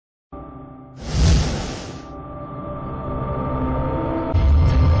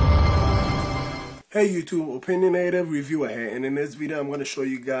Hey YouTube, Opinionative Reviewer here, and in this video I'm going to show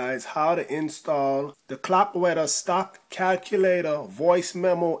you guys how to install the clock weather stock calculator, voice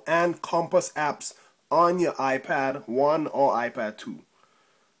memo, and compass apps on your iPad 1 or iPad 2.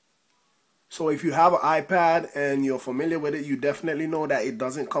 So if you have an iPad and you're familiar with it, you definitely know that it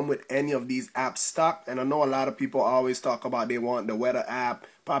doesn't come with any of these apps stock. And I know a lot of people always talk about they want the weather app,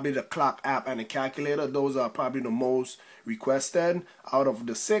 probably the clock app, and the calculator. Those are probably the most requested out of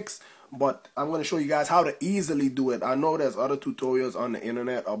the 6. But I'm going to show you guys how to easily do it. I know there's other tutorials on the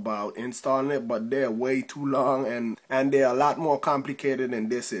internet about installing it, but they're way too long and they're a lot more complicated than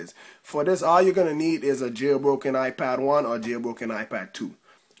this is. For this, all you're going to need is a jailbroken iPad 1 or jailbroken iPad 2.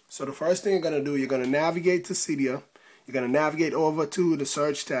 So the first thing you're going to do, you're going to navigate to Cydia. You're going to navigate over to the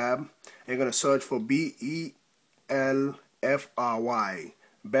search tab. And you're going to search for Belfry,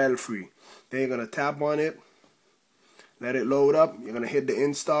 Belfry. Then you're going to tap on it. Let it load up. You're going to hit the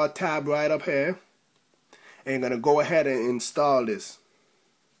install tab right up here. And you're going to go ahead and install this.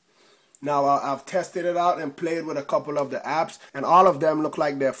 Now I've tested it out and played with a couple of the apps, and all of them look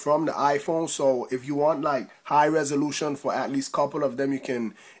like they're from the iPhone. So if you want like high resolution for at least a couple of them, you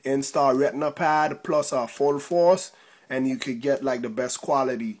can install Retina Pad plus a Full Force, and you could get like the best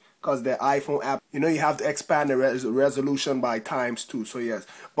quality because the iPhone app, you know, you have to expand the resolution by ×2. So yes,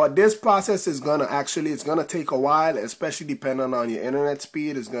 but this process is gonna it's gonna take a while, especially depending on your internet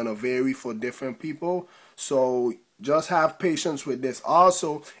speed. It's gonna vary for different people. So just have patience with this.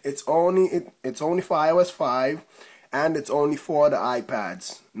 Also, it's only for iOS 5, and it's only for the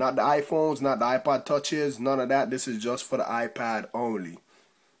iPads, not the iPhones, not the iPod touches, none of that. This is just for the iPad only,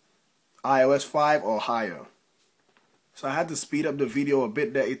 iOS 5 or higher. So I had to speed up the video a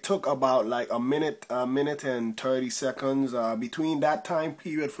bit there. It took about like a minute and 30 seconds. Between that time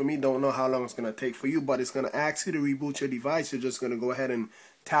period for me, don't know how long it's gonna take for you, but it's gonna ask you to reboot your device. You're just gonna go ahead and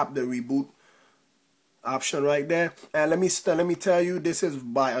tap the reboot option right there. And let me tell you, this is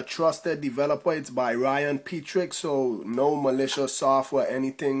by a trusted developer. It's by Petrich, so no malicious software,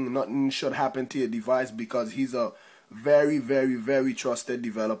 nothing should happen to your device because he's a very, very, very trusted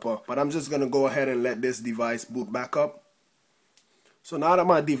developer. But I'm just gonna go ahead and let this device boot back up. So now that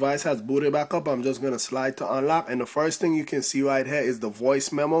my device has booted back up, I'm just gonna slide to unlock, and the first thing you can see right here is the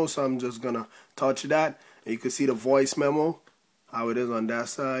voice memo. So I'm just gonna touch that, and you can see the voice memo, how it is on that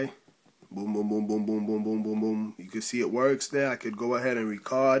side. Boom, boom, boom, boom, boom, boom, boom, boom, boom. You can see it works there. I could go ahead and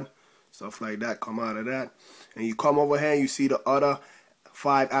record. Stuff like that come out of that. And you come over here and you see the other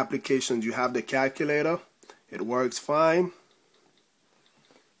 5 applications. You have the calculator. It works fine.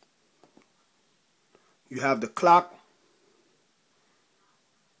 You have the clock.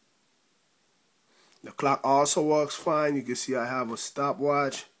 The clock also works fine. You can see I have a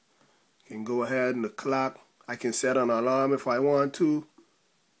stopwatch. You can go ahead and the clock. I can set an alarm if I want to.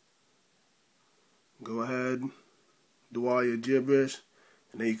 Go ahead, do all your gibberish,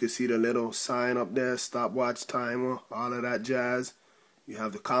 and then you can see the little sign up there, stopwatch, timer, all of that jazz. You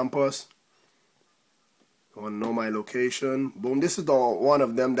have the compass. I want to know my location. Boom. This is the one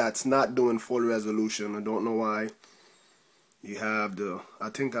of them that's not doing full resolution. I don't know why. You have the, I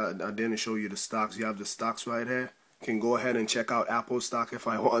think I didn't show you the stocks. You have the stocks right here. You can go ahead and check out Apple stock if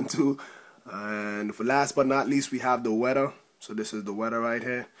I want to. And for last but not least, we have the weather. So this is the weather right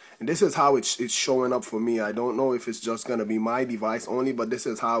here, and this is how it's showing up for me. I don't know if it's just gonna be my device only, but this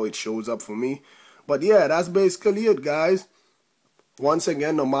is how it shows up for me. But yeah, that's basically it, guys. Once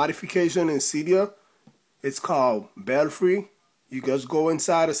again, the modification in Cydia, it's called Belfry. You just go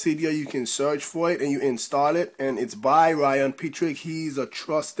inside of Cydia, you can search for it and you install it, and it's by Petrich. He's a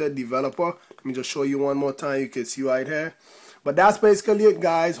trusted developer. Let me just show you one more time. You can see right here. But that's basically it,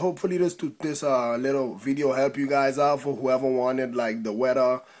 guys. Hopefully this little video helped you guys out for whoever wanted like the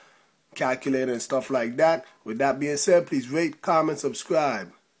weather calculator and stuff like that. With that being said, please rate, comment,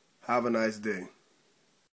 subscribe. Have a nice day.